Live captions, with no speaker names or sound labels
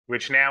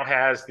which now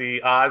has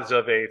the odds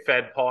of a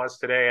Fed pause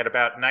today at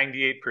about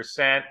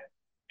 98%.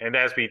 And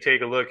as we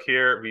take a look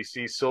here, we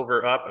see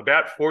silver up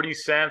about 40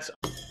 cents.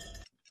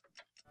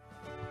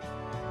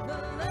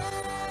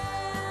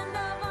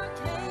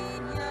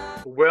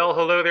 Well,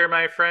 hello there,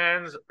 my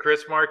friends.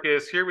 Chris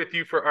Marcus here with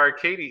you for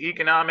Arcadia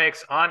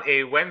Economics on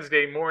a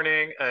Wednesday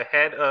morning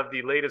ahead of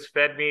the latest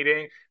Fed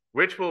meeting,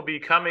 which will be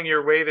coming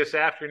your way this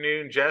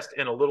afternoon just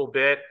in a little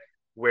bit,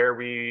 where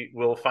we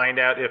will find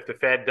out if the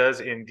Fed does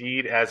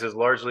indeed, as is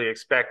largely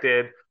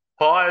expected,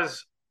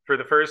 pause for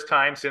the first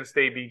time since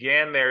they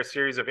began their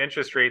series of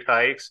interest rate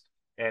hikes,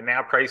 and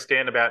now priced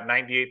in about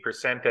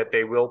 98% that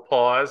they will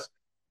pause.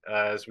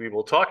 As we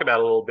will talk about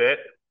a little bit,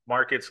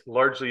 markets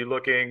largely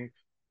looking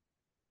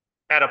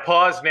at a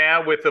pause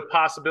now with the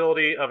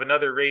possibility of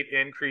another rate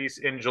increase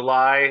in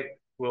July.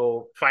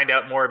 We'll find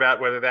out more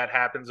about whether that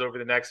happens over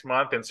the next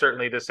month, and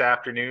certainly this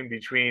afternoon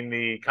between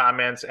the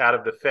comments out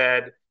of the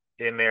Fed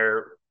in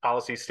their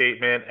policy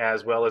statement,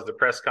 as well as the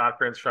press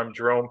conference from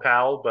Jerome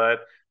Powell. But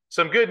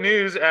some good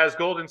news as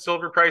gold and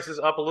silver prices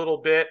up a little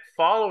bit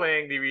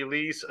following the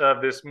release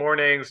of this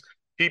morning's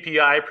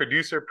PPI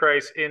producer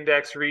price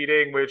index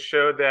reading, which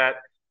showed that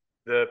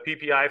the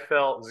PPI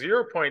fell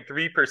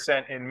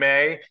 0.3% in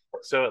May.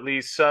 So at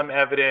least some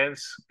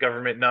evidence,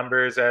 government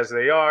numbers as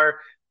they are,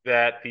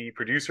 that the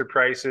producer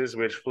prices,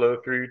 which flow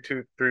through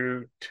to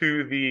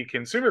the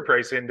consumer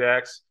price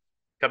index,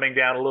 coming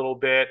down a little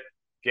bit.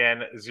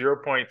 Again,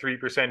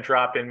 0.3%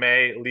 drop in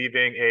May,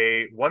 leaving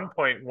a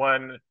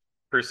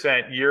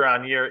 1.1%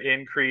 year-on-year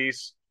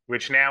increase,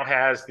 which now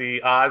has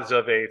the odds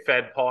of a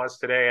Fed pause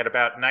today at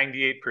about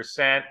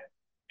 98%.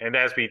 And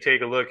as we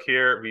take a look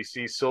here, we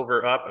see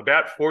silver up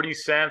about 40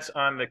 cents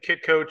on the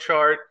Kitco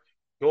chart,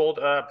 gold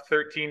up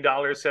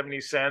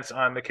 $13.70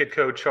 on the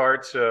Kitco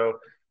chart. So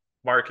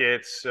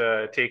markets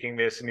taking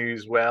this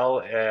news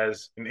well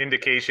as an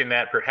indication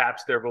that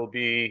perhaps there will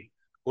be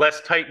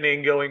less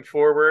tightening going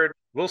forward.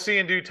 We'll see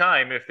in due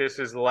time if this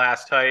is the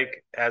last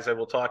hike, as I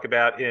will talk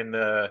about in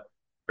the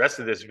rest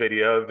of this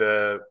video.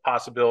 The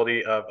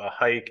possibility of a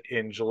hike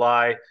in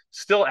July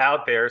still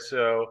out there,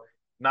 so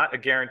not a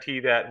guarantee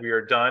that we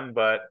are done,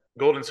 but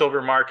gold and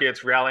silver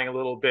markets rallying a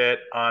little bit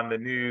on the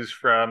news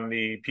from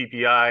the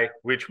PPI,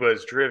 which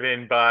was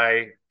driven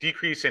by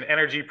decrease in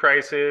energy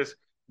prices.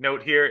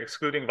 Note here,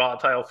 excluding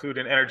volatile food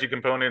and energy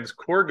components,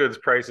 core goods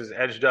prices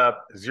edged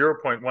up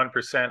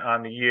 0.1%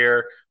 on the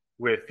year,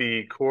 with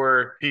the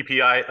core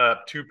PPI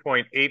up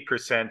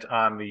 2.8%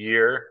 on the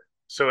year.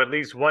 So at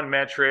least one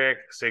metric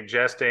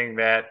suggesting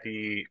that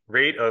the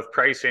rate of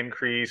price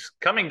increase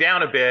coming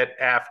down a bit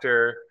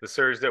after the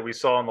surge that we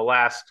saw in the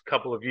last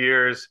couple of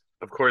years.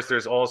 Of course,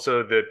 there's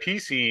also the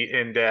PCE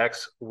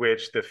index,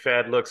 which the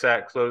Fed looks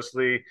at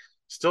closely,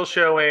 still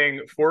showing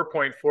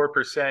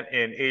 4.4%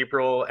 in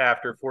April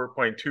after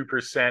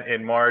 4.2%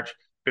 in March, a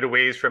bit of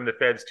ways from the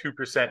Fed's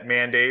 2%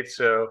 mandate.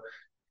 So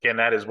again,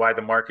 that is why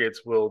the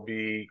markets will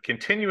be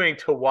continuing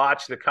to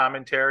watch the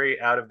commentary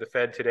out of the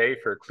Fed today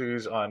for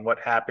clues on what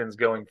happens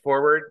going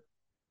forward.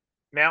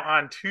 Now,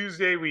 on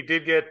Tuesday, we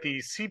did get the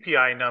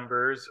CPI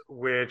numbers,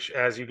 which,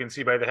 as you can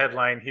see by the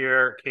headline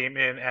here, came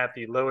in at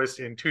the lowest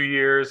in 2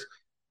 years.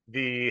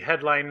 The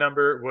headline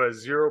number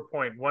was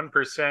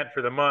 0.1%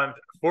 for the month,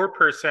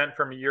 4%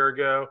 from a year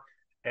ago.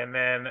 And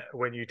then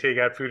when you take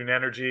out food and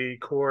energy,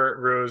 core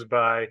rose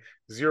by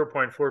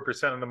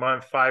 0.4% in the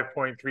month,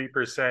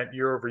 5.3%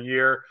 year over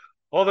year.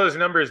 All those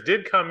numbers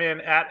did come in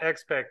at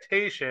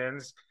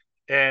expectations.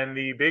 And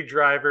the big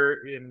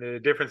driver in the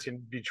difference in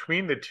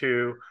between the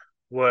two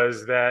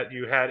was that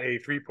you had a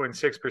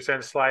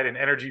 3.6% slide in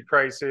energy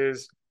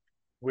prices,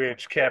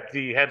 which kept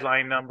the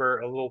headline number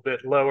a little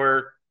bit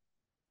lower.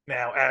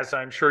 Now, as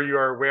I'm sure you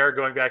are aware,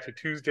 going back to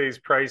Tuesday's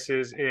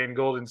prices in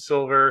gold and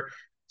silver,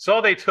 saw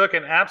they took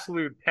an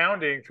absolute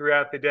pounding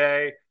throughout the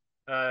day.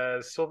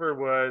 Silver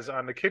was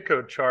on the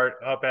Kitco chart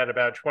up at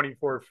about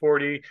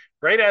 24.40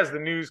 right as the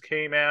news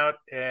came out.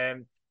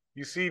 And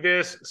you see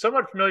this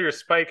somewhat familiar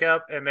spike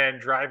up and then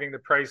driving the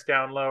price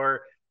down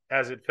lower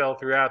as it fell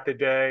throughout the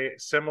day.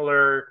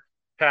 Similar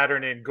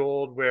pattern in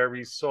gold, where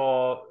we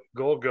saw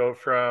gold go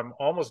from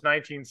almost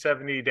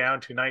 1970 down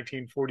to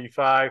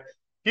 1945.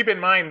 Keep in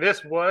mind,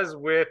 this was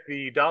with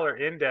the dollar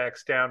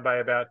index down by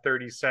about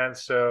 30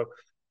 cents. So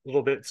a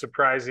little bit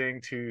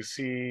surprising to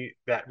see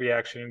that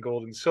reaction in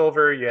gold and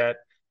silver, yet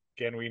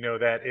again, we know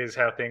that is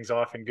how things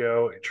often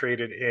go,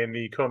 traded in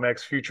the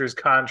COMEX futures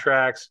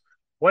contracts.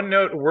 One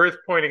note worth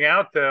pointing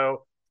out,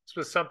 though, this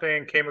was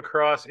something came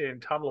across in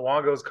Tom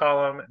Luongo's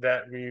column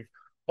that we've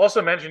also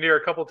mentioned here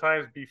a couple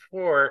times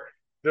before.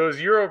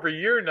 Those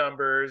year-over-year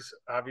numbers,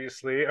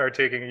 obviously, are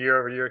taking a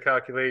year-over-year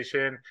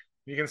calculation.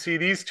 You can see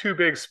these two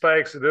big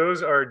spikes.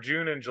 Those are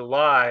June and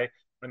July,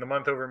 when the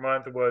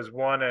month-over-month was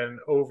 1 and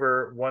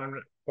over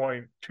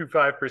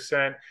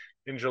 1.25%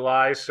 in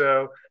July.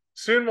 So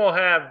soon we'll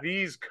have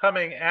these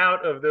coming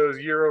out of those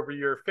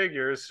year-over-year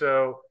figures.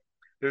 So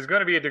there's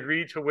going to be a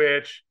degree to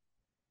which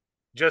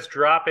just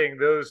dropping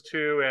those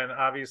two, and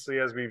obviously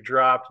as we've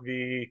dropped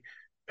the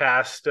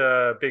past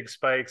big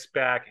spikes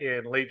back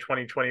in late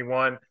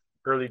 2021,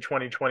 early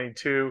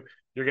 2022,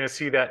 you're going to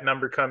see that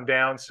number come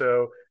down.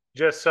 So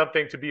just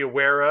something to be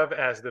aware of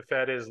as the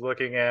Fed is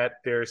looking at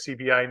their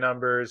CPI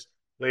numbers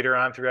later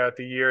on throughout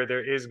the year.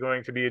 There is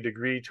going to be a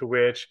degree to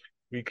which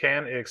we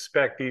can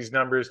expect these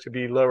numbers to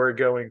be lower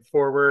going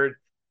forward.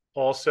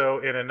 Also,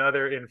 in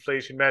another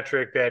inflation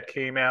metric that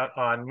came out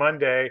on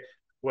Monday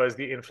was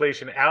the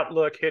inflation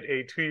outlook hit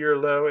a 2-year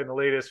low in the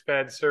latest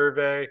Fed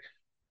survey.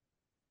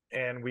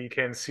 And we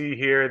can see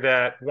here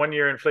that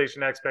 1-year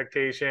inflation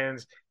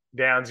expectations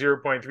down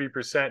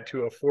 0.3%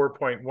 to a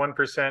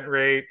 4.1%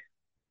 rate.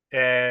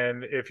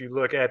 And if you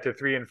look at the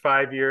 3 and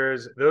 5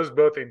 years, those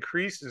both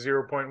increased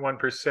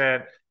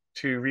 0.1%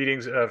 to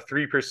readings of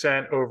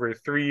 3% over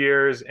 3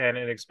 years and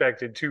an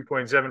expected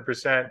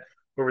 2.7%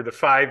 over the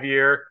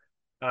 5-year.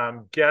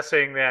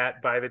 Guessing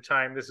that by the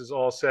time this is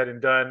all said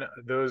and done,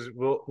 those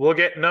we'll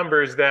get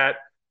numbers that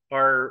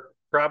are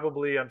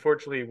probably,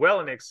 unfortunately, well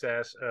in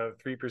excess of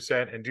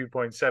 3% and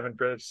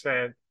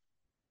 2.7%,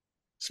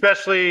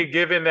 especially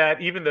given that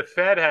even the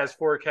Fed has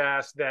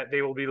forecast that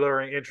they will be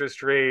lowering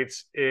interest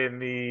rates in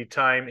the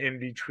time in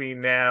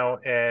between now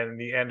and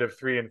the end of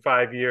 3 and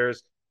 5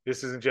 years.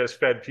 This isn't just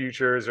Fed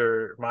futures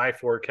or my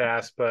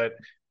forecast, but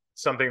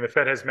something the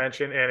Fed has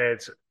mentioned in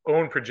its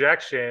own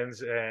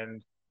projections.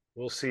 And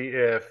we'll see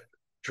if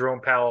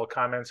Jerome Powell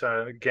comments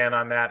again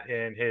on that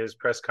in his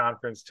press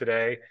conference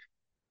today.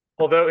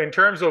 Although in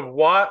terms of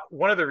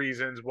one of the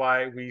reasons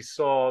why we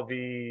saw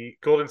the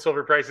gold and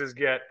silver prices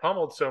get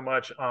pummeled so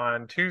much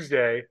on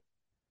Tuesday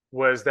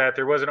was that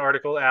there was an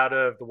article out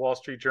of the Wall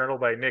Street Journal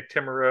by Nick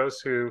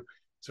Timiraos, who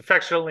is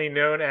affectionately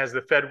known as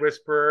the Fed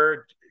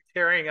Whisperer,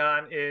 carrying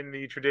on in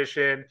the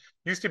tradition.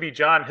 Used to be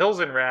John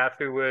Hilsenrath,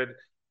 who would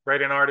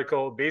write an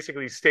article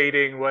basically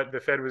stating what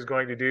the Fed was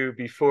going to do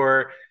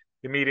before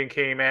the meeting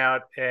came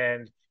out.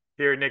 And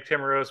here Nick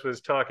Timiraos was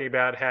talking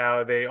about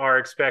how they are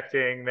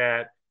expecting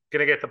that going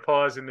to get the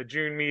pause in the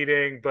June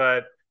meeting,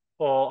 but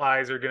all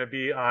eyes are going to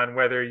be on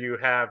whether you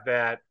have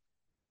that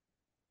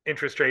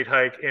interest rate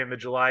hike in the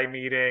July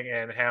meeting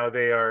and how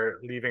they are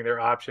leaving their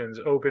options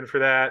open for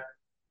that.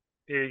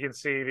 Here you can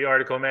see the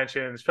article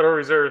mentions Federal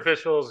Reserve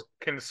officials'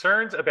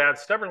 concerns about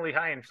stubbornly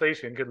high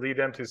inflation could lead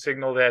them to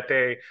signal that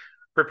they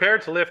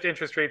prepared to lift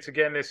interest rates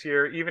again this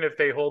year, even if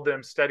they hold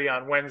them steady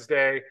on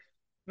Wednesday.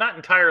 Not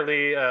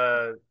entirely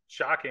a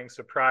shocking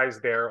surprise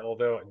there,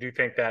 although I do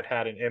think that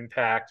had an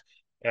impact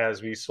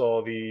as we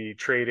saw the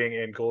trading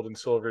in gold and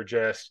silver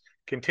just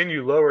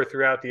continue lower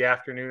throughout the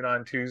afternoon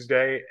on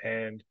Tuesday.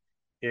 And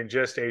in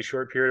just a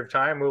short period of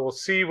time, we will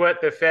see what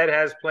the Fed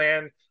has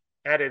planned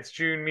at its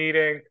June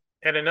meeting.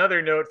 And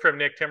another note from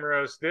Nick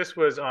Timiraos, this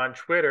was on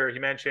Twitter. He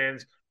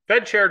mentions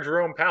Fed Chair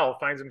Jerome Powell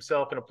finds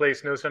himself in a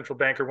place no central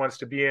banker wants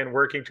to be in,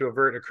 working to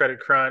avert a credit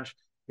crunch,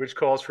 which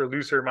calls for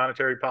looser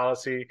monetary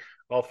policy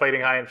while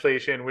fighting high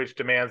inflation, which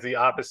demands the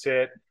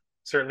opposite.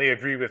 Certainly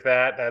agree with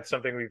that. That's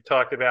something we've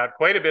talked about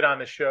quite a bit on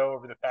the show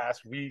over the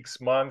past weeks,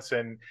 months,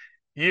 and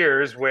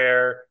years,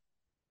 where,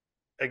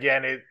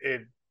 again,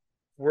 it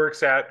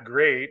works out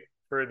great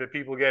for the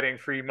people getting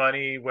free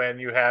money when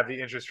you have the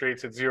interest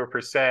rates at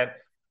 0%.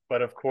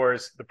 But of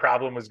course, the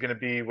problem was going to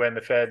be when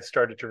the Fed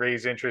started to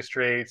raise interest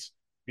rates,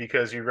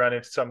 because you run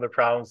into some of the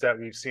problems that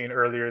we've seen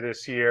earlier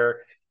this year.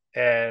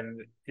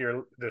 And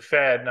the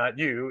Fed, not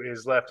you,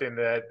 is left in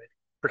that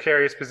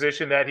precarious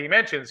position that he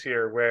mentions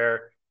here,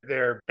 where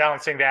they're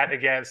balancing that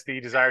against the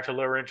desire to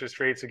lower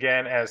interest rates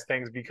again as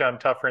things become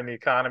tougher in the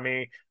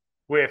economy,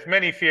 with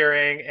many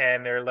fearing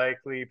and their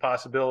likely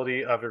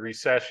possibility of a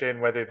recession,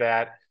 whether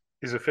that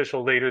is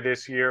official later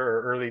this year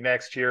or early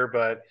next year.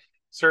 But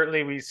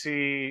certainly we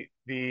see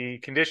the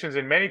conditions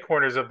in many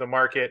corners of the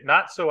market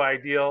not so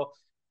ideal.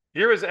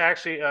 Here was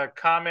actually a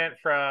comment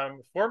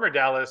from former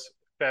Dallas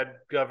Fed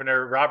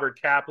Governor Robert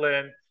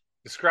Kaplan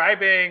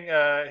describing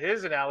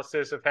his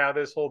analysis of how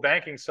this whole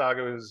banking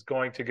saga was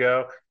going to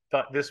go.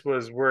 Thought this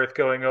was worth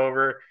going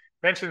over.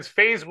 Mentions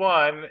phase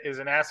 1 is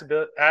an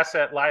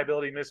asset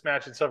liability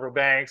mismatch in several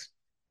banks.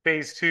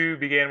 Phase 2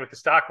 began with the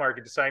stock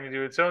market deciding to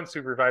do its own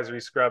supervisory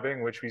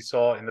scrubbing, which we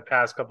saw in the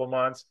past couple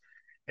months.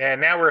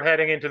 And now we're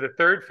heading into the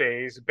third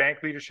phase. Bank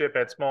leadership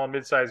at small and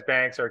mid-sized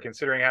banks are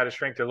considering how to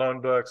shrink their loan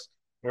books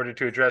in order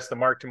to address the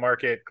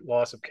mark-to-market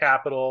loss of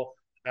capital,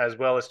 as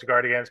well as to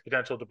guard against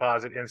potential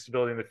deposit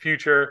instability in the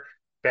future.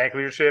 Bank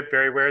leadership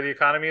very aware the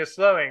economy is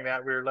slowing,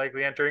 that we're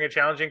likely entering a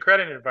challenging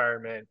credit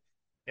environment.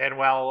 And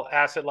while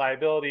asset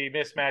liability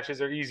mismatches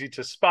are easy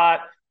to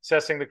spot,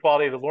 assessing the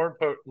quality of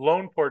the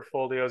loan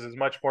portfolios is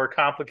much more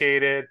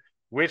complicated,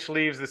 which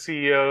leaves the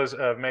CEOs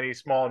of many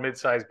small and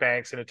mid-sized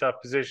banks in a tough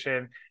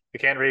position. They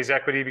can't raise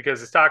equity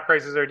because the stock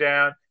prices are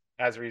down.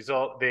 As a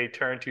result, they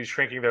turn to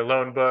shrinking their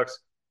loan books,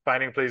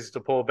 finding places to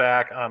pull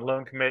back on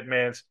loan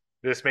commitments.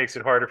 This makes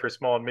it harder for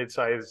small and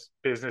mid-sized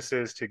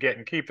businesses to get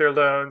and keep their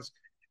loans.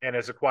 And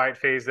it's a quiet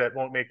phase that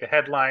won't make the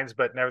headlines,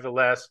 but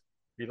nevertheless,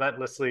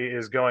 relentlessly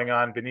is going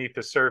on beneath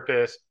the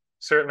surface.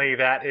 Certainly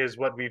that is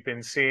what we've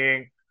been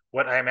seeing,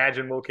 what I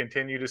imagine we'll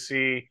continue to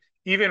see,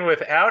 even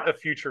without a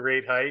future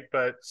rate hike,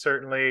 but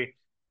certainly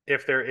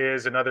if there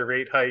is another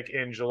rate hike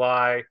in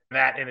July,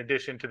 that in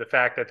addition to the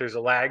fact that there's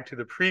a lag to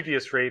the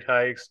previous rate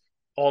hikes,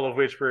 all of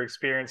which we're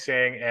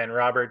experiencing, and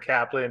Robert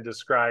Kaplan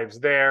describes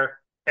there.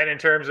 And in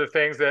terms of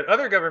things that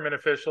other government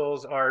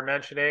officials are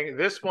mentioning,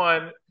 this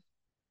one,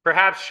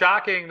 perhaps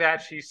shocking that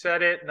she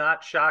said it,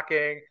 not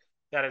shocking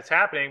that it's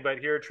happening, but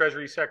here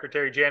Treasury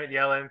Secretary Janet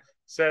Yellen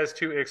says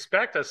to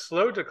expect a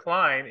slow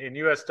decline in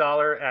US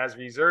dollar as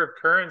reserve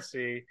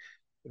currency.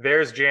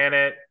 There's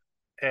Janet.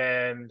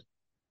 And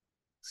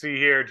see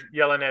here,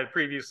 Yellen had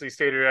previously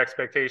stated her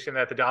expectation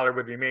that the dollar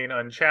would remain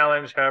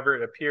unchallenged. However,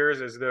 it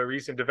appears as though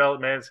recent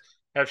developments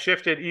have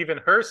shifted even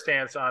her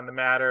stance on the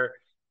matter.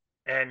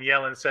 And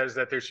Yellen says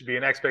that there should be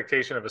an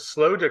expectation of a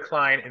slow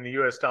decline in the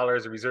US dollar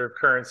as a reserve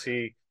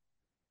currency.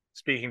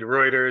 Speaking to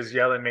Reuters,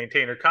 Yellen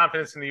maintained her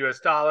confidence in the US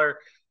dollar,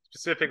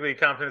 specifically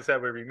confidence that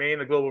would remain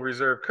the global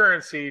reserve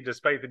currency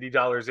despite the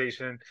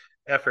de-dollarization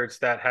efforts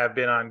that have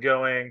been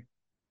ongoing.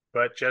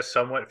 But just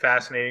somewhat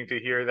fascinating to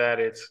hear that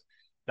it's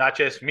not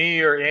just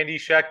me or Andy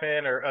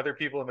Schectman or other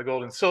people in the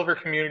gold and silver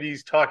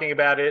communities talking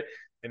about it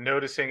and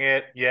noticing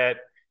it, yet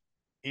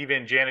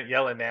even Janet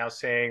Yellen now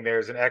saying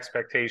there's an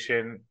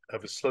expectation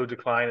of a slow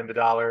decline in the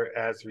dollar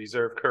as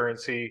reserve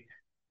currency.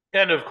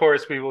 And of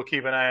course, we will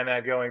keep an eye on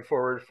that going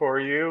forward for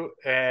you.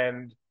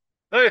 And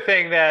another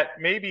thing that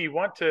maybe you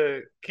want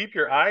to keep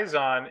your eyes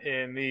on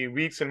in the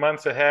weeks and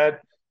months ahead,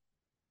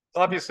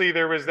 obviously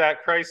there was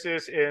that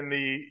crisis in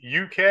the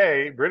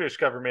UK British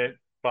government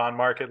bond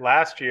market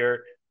last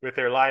year with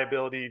their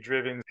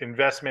liability-driven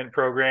investment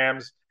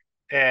programs.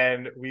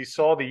 And we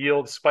saw the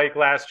yield spike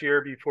last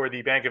year before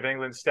the Bank of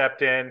England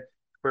stepped in,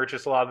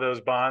 purchased a lot of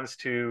those bonds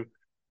to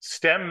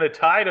stem the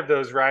tide of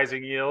those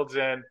rising yields.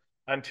 And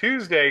on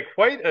Tuesday,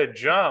 quite a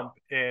jump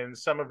in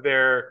some of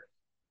their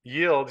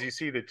yields. You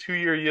see the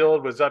 2-year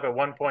yield was up at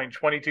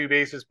 1.22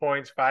 basis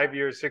points,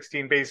 5-year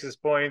 16 basis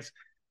points,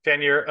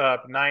 10-year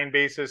up 9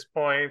 basis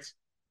points.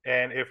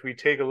 And if we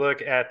take a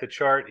look at the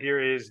chart, here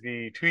is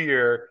the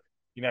 2-year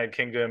United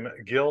Kingdom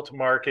gilt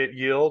market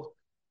yield.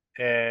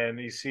 And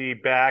you see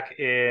back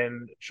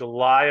in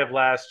July of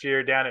last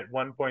year, down at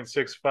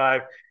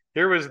 1.65.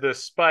 Here was the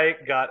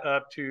spike, got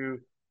up to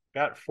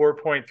about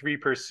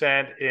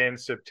 4.3% in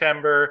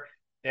September,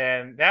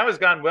 and now has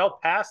gone well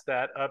past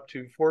that, up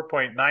to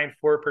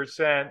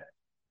 4.94%.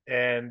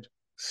 And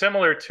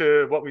similar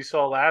to what we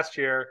saw last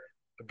year,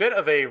 a bit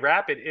of a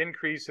rapid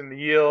increase in the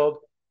yield.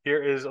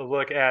 Here is a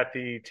look at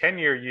the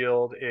 10-year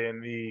yield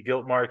in the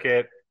gilt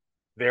market.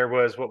 There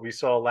was what we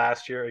saw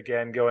last year,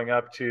 again, going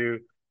up to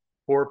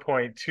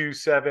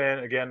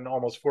 4.27, again,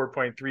 almost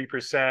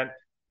 4.3%,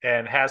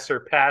 and has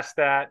surpassed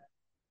that,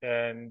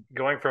 and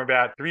going from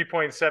about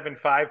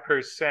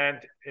 3.75%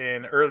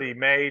 in early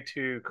May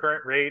to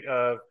current rate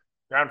of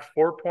around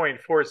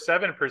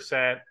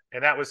 4.47%.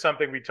 And that was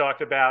something we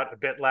talked about a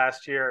bit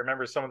last year. I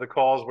remember some of the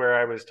calls where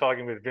I was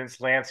talking with Vince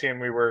Lanci and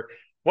we were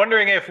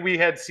wondering if we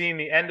had seen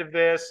the end of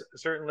this.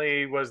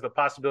 Certainly was the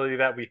possibility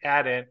that we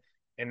hadn't.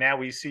 And now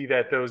we see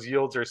that those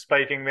yields are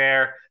spiking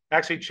there.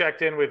 Actually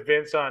checked in with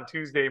Vince on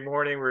Tuesday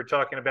morning. We were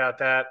talking about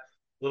that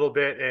a little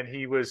bit. And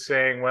he was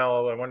saying,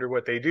 well, I wonder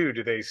what they do.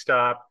 Do they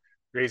stop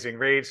raising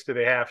rates? Do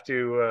they have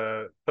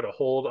to put a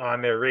hold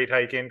on their rate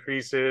hike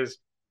increases?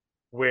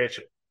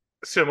 Which,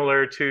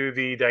 similar to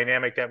the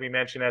dynamic that we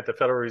mentioned at the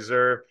Federal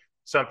Reserve,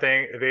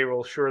 something they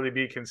will surely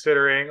be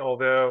considering,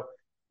 although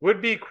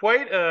would be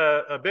quite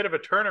a bit of a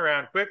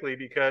turnaround quickly,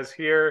 because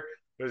here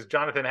was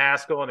Jonathan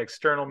Haskell, an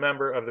external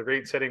member of the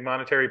rate-setting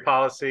monetary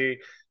policy,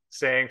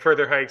 saying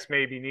further hikes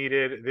may be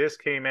needed. This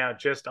came out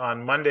just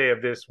on Monday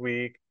of this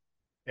week,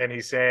 and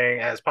he's saying,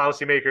 as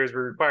policymakers,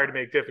 we're required to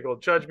make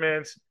difficult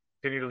judgments,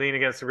 continue to lean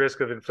against the risk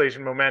of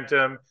inflation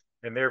momentum,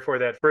 and therefore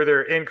that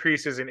further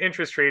increases in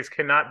interest rates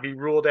cannot be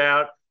ruled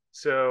out.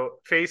 So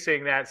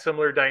facing that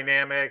similar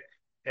dynamic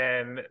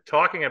and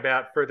talking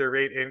about further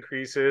rate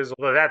increases,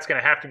 well, that's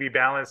going to have to be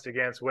balanced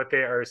against what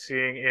they are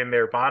seeing in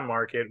their bond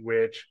market,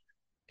 which,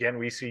 again,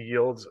 we see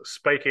yields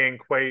spiking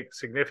quite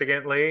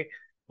significantly,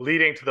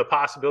 leading to the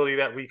possibility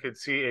that we could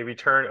see a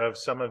return of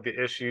some of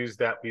the issues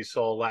that we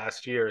saw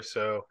last year.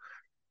 So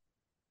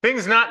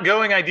things not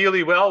going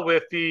ideally well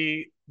with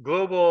the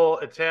global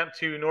attempt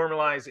to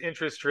normalize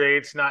interest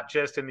rates, not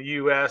just in the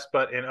US,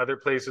 but in other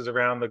places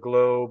around the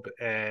globe,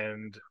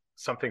 and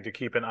something to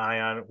keep an eye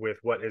on with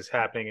what is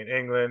happening in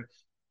England.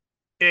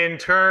 In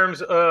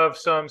terms of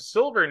some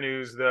silver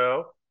news,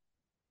 though,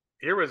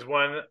 here was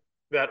one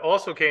that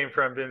also came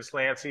from Vince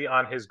Lanci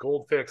on his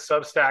Goldfix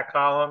Substack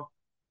column.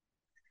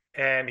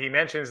 And he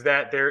mentions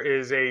that there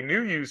is a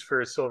new use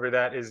for silver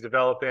that is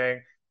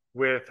developing,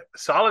 with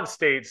solid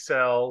state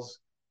cells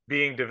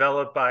being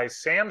developed by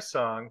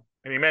Samsung.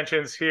 And he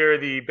mentions here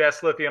the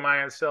best lithium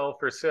ion cell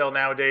for sale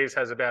nowadays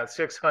has about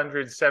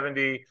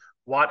 670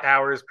 watt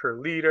hours per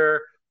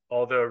liter,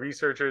 although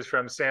researchers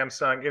from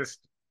Samsung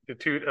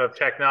Institute of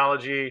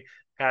Technology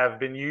have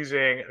been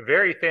using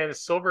very thin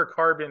silver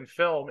carbon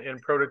film in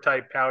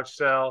prototype pouch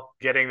cell,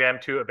 getting them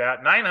to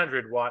about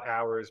 900 watt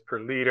hours per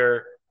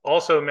liter.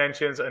 Also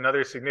mentions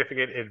another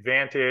significant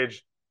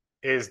advantage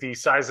is the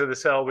size of the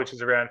cell, which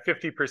is around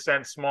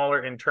 50%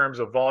 smaller in terms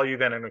of volume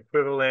than an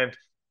equivalent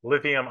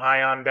lithium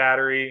ion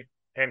battery.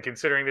 And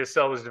considering this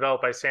cell was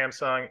developed by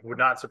Samsung, it would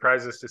not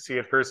surprise us to see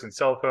it first in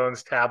cell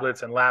phones,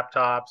 tablets, and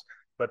laptops,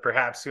 but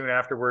perhaps soon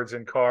afterwards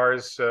in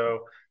cars. So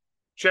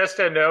just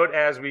a note,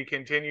 as we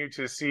continue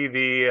to see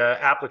the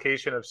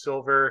application of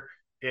silver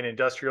in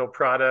industrial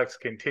products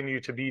continue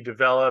to be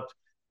developed,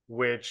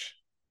 which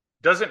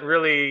doesn't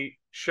really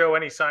show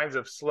any signs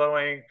of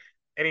slowing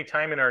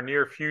anytime in our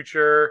near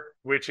future,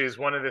 which is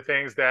one of the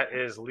things that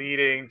is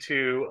leading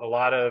to a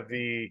lot of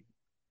the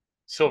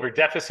silver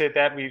deficit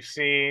that we've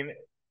seen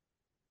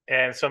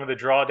and some of the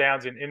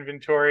drawdowns in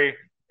inventory.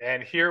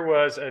 And here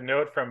was a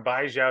note from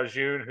Bai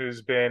Xiaojun,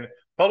 who's been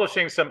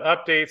publishing some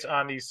updates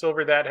on the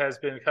silver that has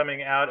been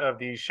coming out of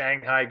the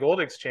Shanghai Gold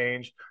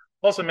Exchange.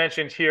 Also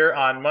mentioned here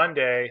on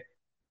Monday,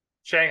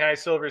 Shanghai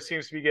Silver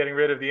seems to be getting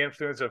rid of the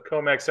influence of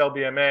COMEX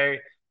LBMA,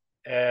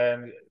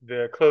 and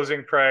the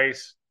closing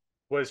price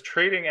was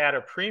trading at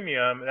a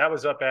premium. That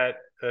was up at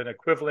an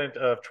equivalent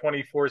of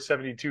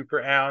 24.72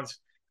 per ounce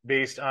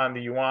based on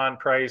the yuan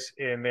price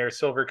in their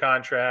silver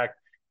contract.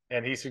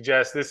 And he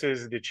suggests this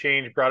is the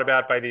change brought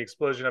about by the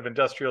explosion of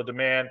industrial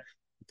demand.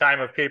 The time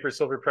of paper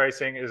silver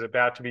pricing is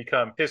about to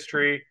become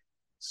history.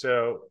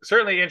 So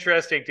certainly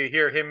interesting to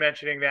hear him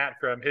mentioning that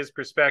from his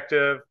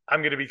perspective.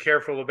 I'm going to be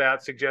careful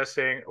about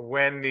suggesting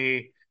when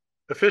the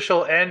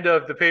official end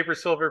of the paper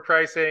silver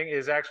pricing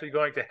is actually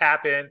going to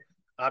happen.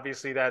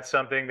 Obviously, that's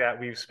something that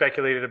we've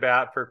speculated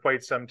about for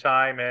quite some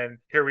time. And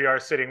here we are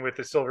sitting with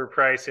the silver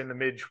price in the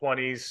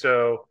mid-20s.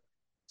 So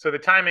the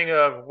timing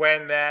of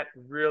when that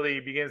really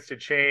begins to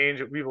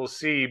change, we will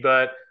see.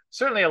 But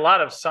certainly a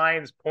lot of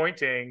signs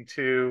pointing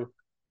to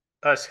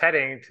us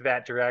heading to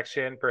that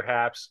direction,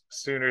 perhaps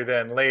sooner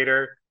than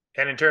later.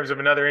 And in terms of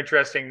another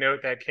interesting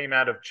note that came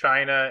out of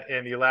China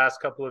in the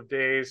last couple of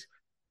days,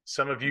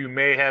 some of you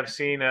may have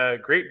seen a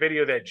great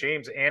video that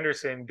James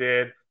Anderson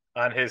did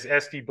on his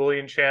SD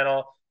Bullion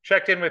channel.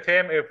 Checked in with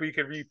him if we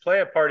could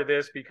replay a part of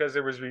this, because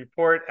there was a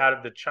report out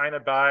of the China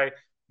Buy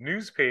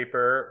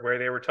newspaper where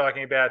they were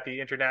talking about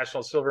the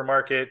international silver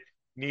market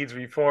needs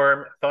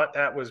reform. Thought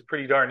that was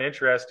pretty darn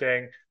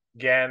interesting,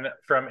 again,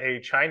 from a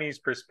Chinese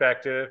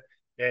perspective.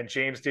 And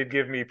James did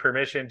give me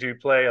permission to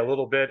play a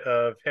little bit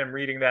of him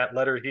reading that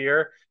letter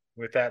here.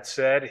 With that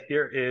said,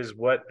 here is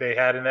what they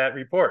had in that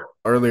report.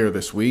 Earlier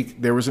this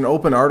week, there was an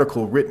open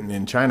article written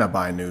in China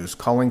Buy News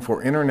calling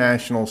for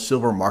international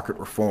silver market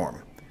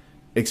reform,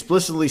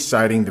 explicitly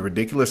citing the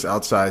ridiculous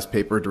outsized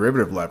paper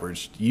derivative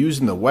leverage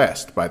used in the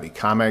West by the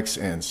COMEX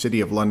and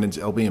City of London's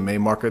LBMA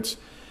markets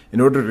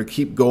in order to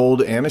keep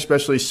gold and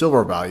especially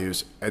silver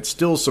values at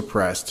still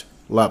suppressed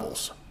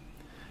levels.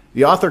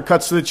 The author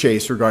cuts to the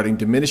chase regarding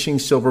diminishing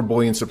silver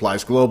bullion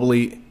supplies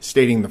globally,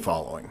 stating the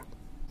following.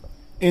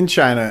 In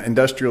China,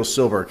 industrial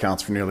silver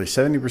accounts for nearly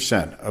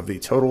 70% of the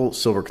total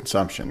silver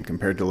consumption,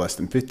 compared to less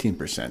than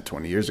 15%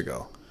 20 years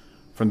ago.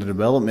 From the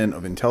development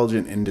of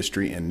intelligent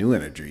industry and new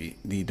energy,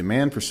 the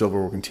demand for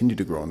silver will continue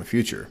to grow in the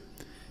future.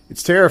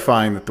 It's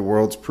terrifying that the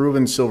world's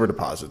proven silver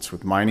deposits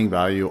with mining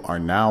value are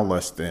now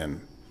less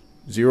than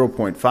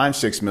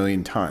 0.56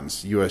 million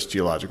tons, U.S.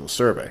 Geological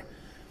Survey.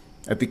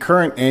 At the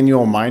current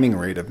annual mining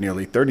rate of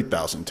nearly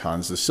 30,000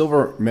 tons, the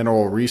silver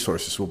mineral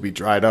resources will be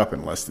dried up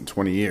in less than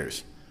 20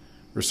 years.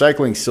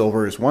 Recycling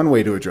silver is one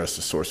way to address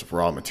the source of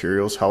raw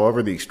materials.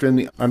 However, the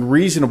extremely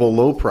unreasonable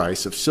low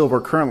price of silver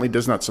currently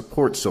does not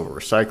support silver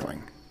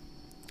recycling.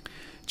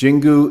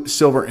 Jinggu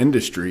Silver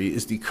Industry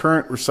is the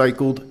current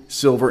recycled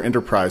silver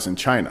enterprise in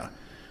China.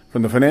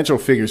 From the financial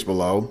figures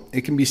below,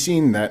 it can be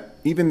seen that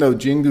even though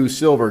Jinggu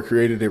Silver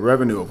created a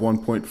revenue of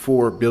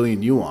 1.4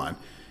 billion yuan,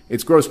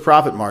 its gross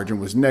profit margin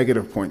was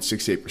negative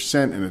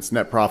 0.68% and its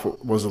net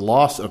profit was a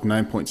loss of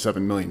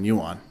 9.7 million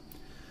yuan.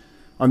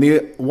 On the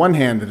one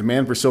hand, the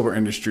demand for silver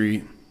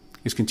industry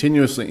is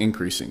continuously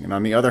increasing, and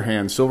on the other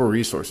hand, silver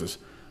resources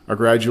are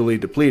gradually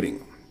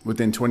depleting.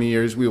 Within 20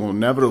 years, we will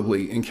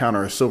inevitably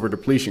encounter a silver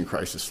depletion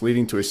crisis,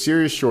 leading to a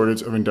serious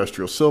shortage of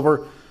industrial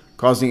silver,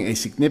 causing a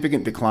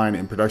significant decline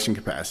in production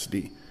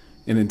capacity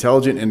in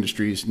intelligent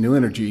industries, new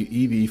energy,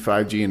 EV,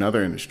 5G, and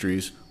other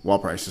industries, while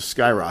prices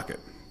skyrocket.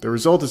 The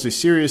result is a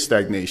serious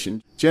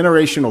stagnation,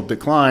 generational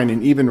decline,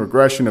 and even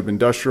regression of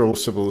industrial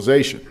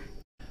civilization.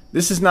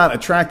 This has not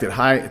attracted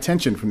high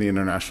attention from the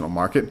international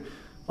market.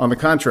 On the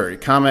contrary,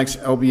 COMEX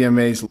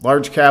LBMA's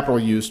large capital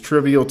use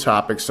trivial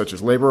topics such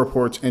as labor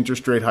reports,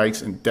 interest rate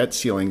hikes, and debt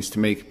ceilings to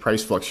make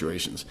price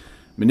fluctuations,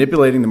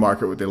 manipulating the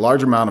market with a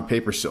large amount of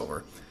paper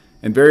silver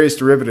and various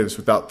derivatives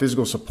without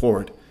physical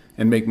support,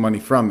 and make money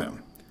from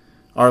them.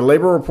 Are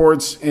labor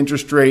reports,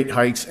 interest rate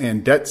hikes,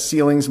 and debt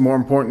ceilings more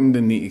important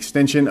than the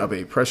extension of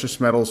a precious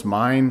metals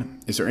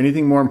mine? Is there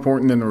anything more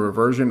important than the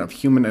reversion of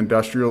human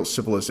industrial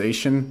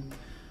civilization?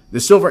 The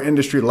silver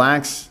industry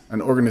lacks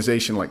an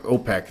organization like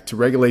OPEC to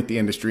regulate the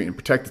industry and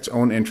protect its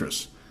own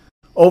interests.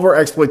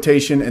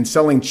 Overexploitation and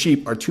selling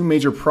cheap are two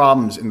major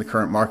problems in the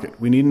current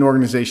market. We need an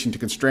organization to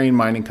constrain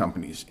mining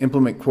companies,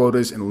 implement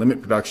quotas, and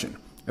limit production.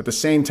 At the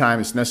same time,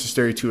 it's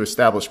necessary to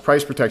establish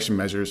price protection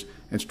measures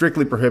and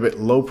strictly prohibit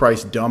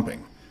low-price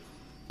dumping.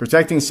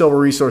 Protecting silver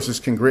resources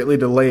can greatly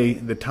delay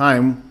the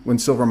time when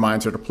silver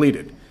mines are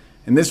depleted.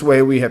 In this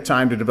way, we have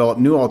time to develop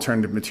new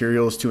alternative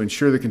materials to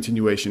ensure the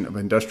continuation of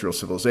industrial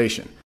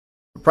civilization.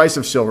 The price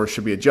of silver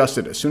should be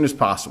adjusted as soon as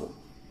possible.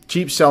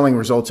 Cheap selling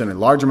results in a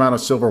large amount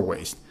of silver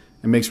waste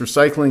and makes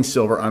recycling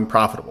silver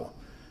unprofitable.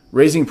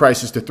 Raising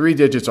prices to 3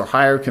 digits or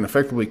higher can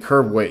effectively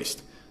curb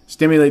waste,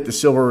 stimulate the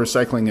silver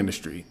recycling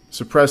industry,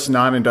 suppress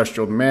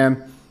non-industrial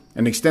demand,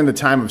 and extend the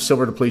time of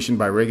silver depletion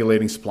by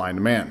regulating supply and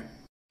demand.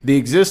 The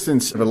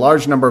existence of a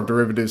large number of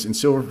derivatives in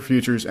silver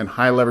futures and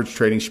high leverage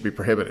trading should be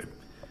prohibited.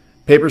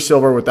 Paper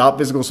silver without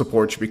physical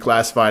support should be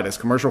classified as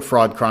commercial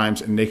fraud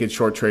crimes, and naked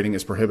short trading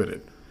is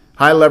prohibited.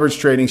 High leverage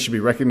trading should be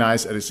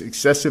recognized as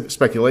excessive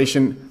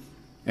speculation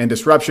and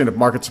disruption of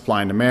market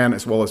supply and demand,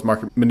 as well as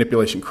market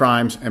manipulation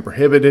crimes, and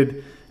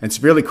prohibited and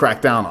severely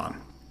cracked down on.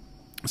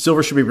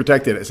 Silver should be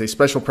protected as a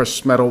special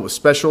precious metal with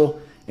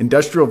special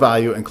industrial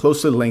value and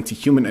closely linked to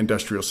human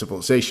industrial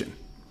civilization.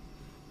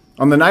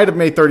 On the night of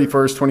May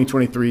 31st,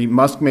 2023,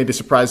 Musk made a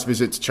surprise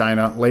visit to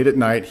China. Late at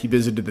night, he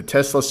visited the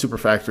Tesla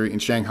Superfactory in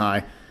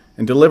Shanghai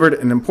and delivered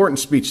an important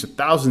speech to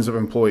thousands of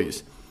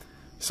employees.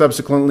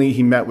 Subsequently,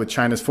 he met with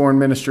China's Foreign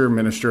Minister,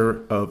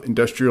 Minister of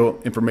Industrial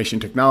Information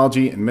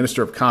Technology, and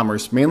Minister of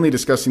Commerce, mainly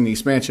discussing the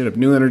expansion of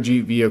new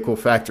energy vehicle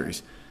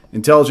factories,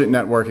 intelligent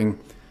networking,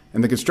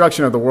 and the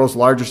construction of the world's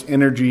largest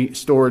energy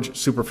storage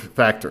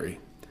superfactory.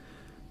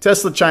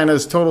 Tesla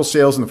China's total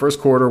sales in the first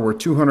quarter were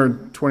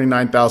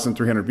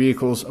 229,300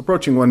 vehicles,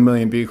 approaching 1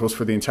 million vehicles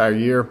for the entire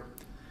year.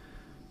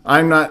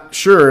 I'm not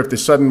sure if the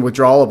sudden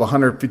withdrawal of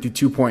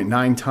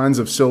 152.9 tons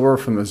of silver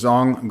from the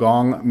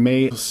Zhonggong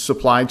May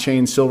supply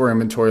chain silver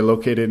inventory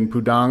located in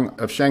Pudong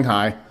of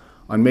Shanghai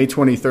on May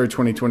 23,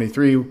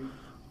 2023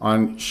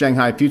 on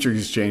Shanghai Futures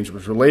Exchange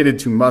was related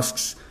to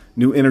Musk's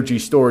new energy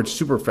storage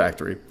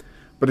superfactory,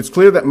 but it's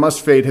clear that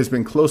Musk's fate has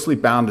been closely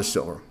bound to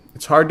silver.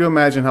 It's hard to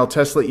imagine how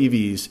Tesla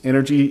EVs,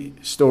 energy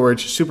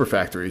storage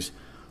superfactories,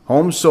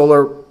 home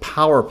solar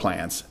power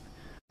plants,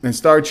 and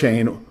Star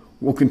Chain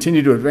will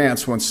continue to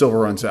advance once silver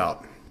runs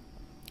out.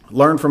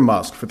 Learn from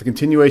Musk. For the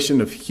continuation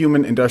of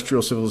human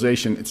industrial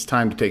civilization, it's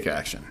time to take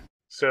action.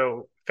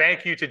 So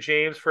thank you to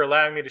James for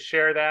allowing me to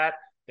share that.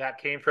 That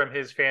came from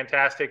his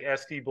fantastic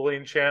SD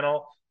Bullion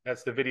channel.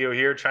 That's the video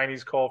here,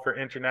 Chinese Call for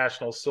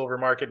International Silver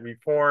Market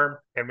Reform.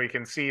 And we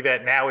can see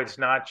that now it's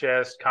not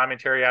just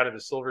commentary out of the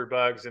silver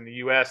bugs in the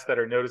US that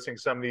are noticing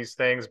some of these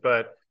things,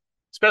 but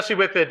especially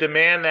with the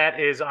demand that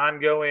is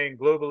ongoing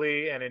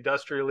globally and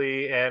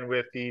industrially, and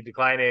with the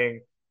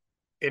declining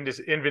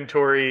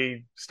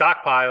inventory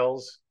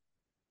stockpiles,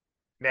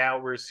 now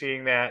we're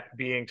seeing that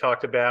being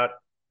talked about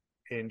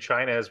in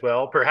China as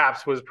well.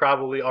 Perhaps was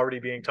probably already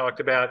being talked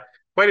about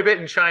quite a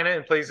bit in China,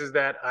 in places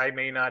that I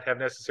may not have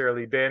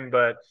necessarily been,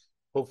 but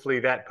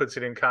hopefully that puts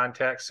it in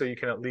context so you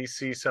can at least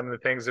see some of the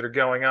things that are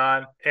going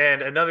on.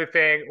 And another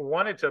thing,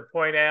 wanted to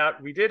point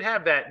out, we did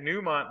have that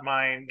Newmont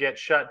mine get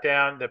shut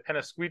down, the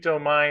Penasquito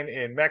mine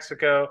in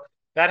Mexico.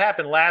 That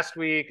happened last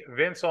week.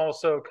 Vince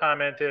also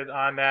commented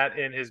on that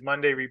in his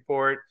Monday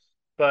report,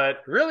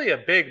 but really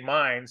a big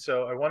mine.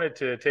 So I wanted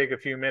to take a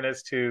few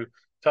minutes to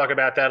talk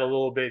about that a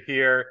little bit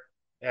here.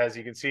 As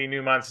you can see,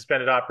 Newmont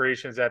suspended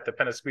operations at the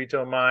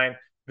Penasquito mine.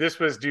 This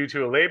was due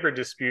to a labor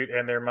dispute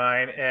in their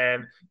mine,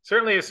 and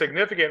certainly a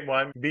significant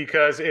one,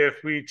 because if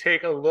we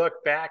take a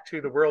look back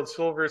to the World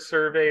Silver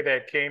Survey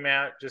that came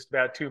out just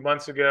about 2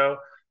 months ago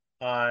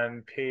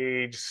on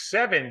page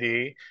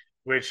 70,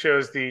 which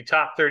shows the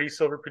top 30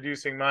 silver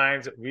producing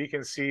mines, we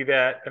can see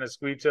that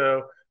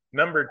Penasquito,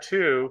 number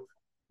 2,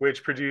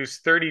 which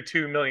produced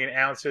 32 million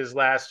ounces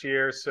last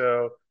year.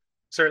 So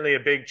certainly a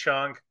big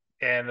chunk.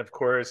 And of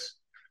course,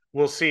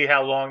 we'll see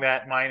how long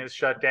that mine is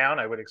shut down.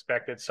 I would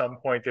expect at some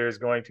point there's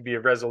going to be a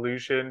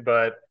resolution,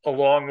 but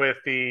along with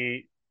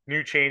the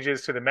new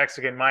changes to the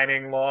Mexican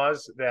mining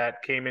laws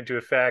that came into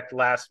effect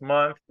last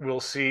month, we'll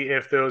see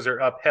if those are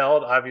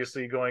upheld.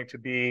 Obviously going to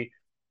be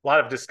a lot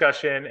of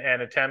discussion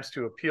and attempts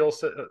to appeal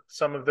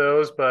some of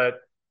those, but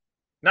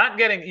not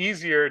getting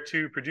easier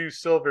to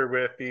produce silver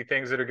with the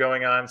things that are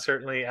going on,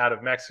 certainly out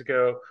of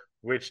Mexico,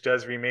 which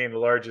does remain the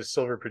largest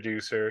silver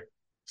producer.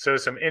 So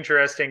some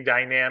interesting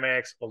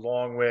dynamics,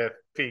 along with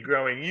the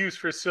growing use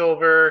for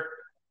silver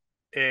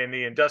in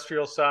the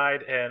industrial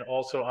side and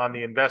also on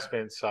the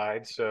investment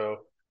side. So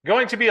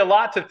going to be a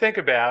lot to think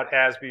about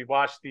as we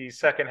watch the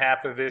second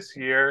half of this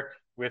year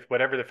with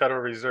whatever the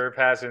Federal Reserve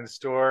has in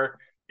store,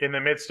 in the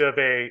midst of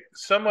a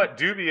somewhat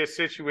dubious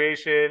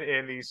situation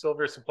in the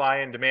silver supply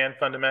and demand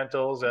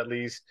fundamentals, at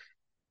least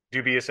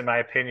dubious in my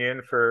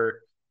opinion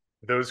for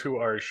those who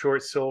are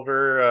short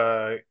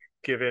silver,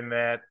 given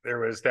that there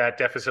was that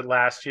deficit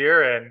last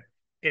year and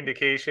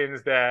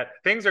indications that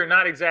things are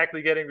not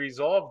exactly getting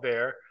resolved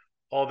there.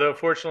 Although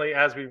fortunately,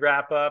 as we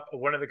wrap up,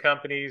 one of the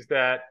companies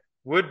that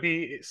would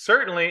be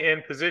certainly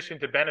in position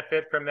to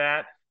benefit from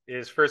that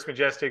is First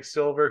Majestic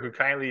Silver, who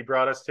kindly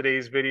brought us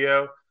today's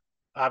video.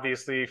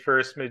 Obviously,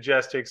 First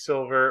Majestic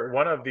Silver,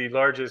 one of the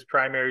largest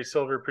primary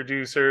silver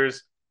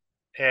producers.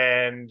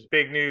 And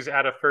big news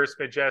out of First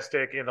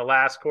Majestic in the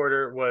last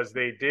quarter was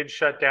they did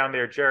shut down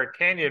their Jarrett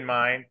Canyon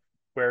mine,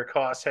 where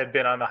costs had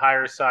been on the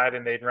higher side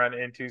and they'd run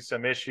into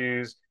some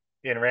issues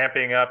in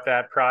ramping up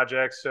that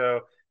project.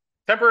 So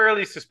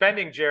temporarily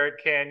suspending Jarrett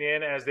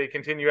Canyon as they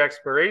continue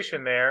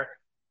exploration there.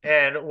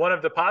 And one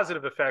of the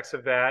positive effects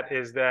of that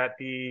is that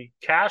the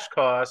cash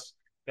costs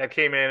that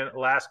came in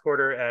last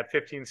quarter at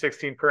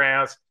 15.16 per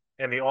ounce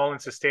and the all-in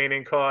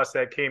sustaining costs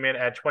that came in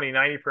at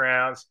 20.90 per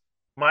ounce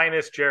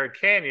minus Jarrett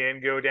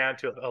Canyon go down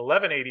to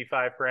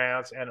 11.85 per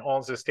ounce and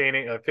all-in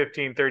sustaining of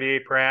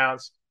 15.38 per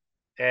ounce.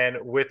 And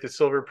with the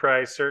silver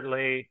price,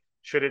 certainly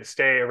should it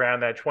stay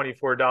around that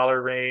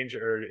 $24 range,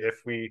 or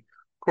if we,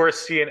 of course,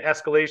 see an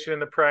escalation in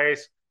the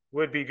price,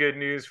 would be good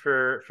news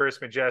for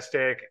First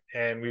Majestic.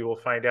 And we will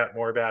find out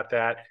more about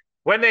that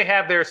when they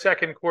have their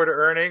second quarter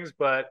earnings.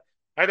 But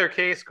either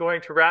case,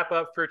 going to wrap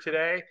up for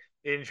today.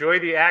 Enjoy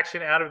the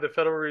action out of the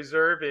Federal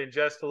Reserve in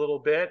just a little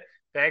bit.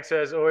 Thanks,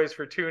 as always,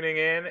 for tuning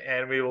in,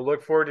 and we will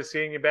look forward to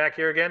seeing you back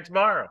here again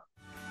tomorrow.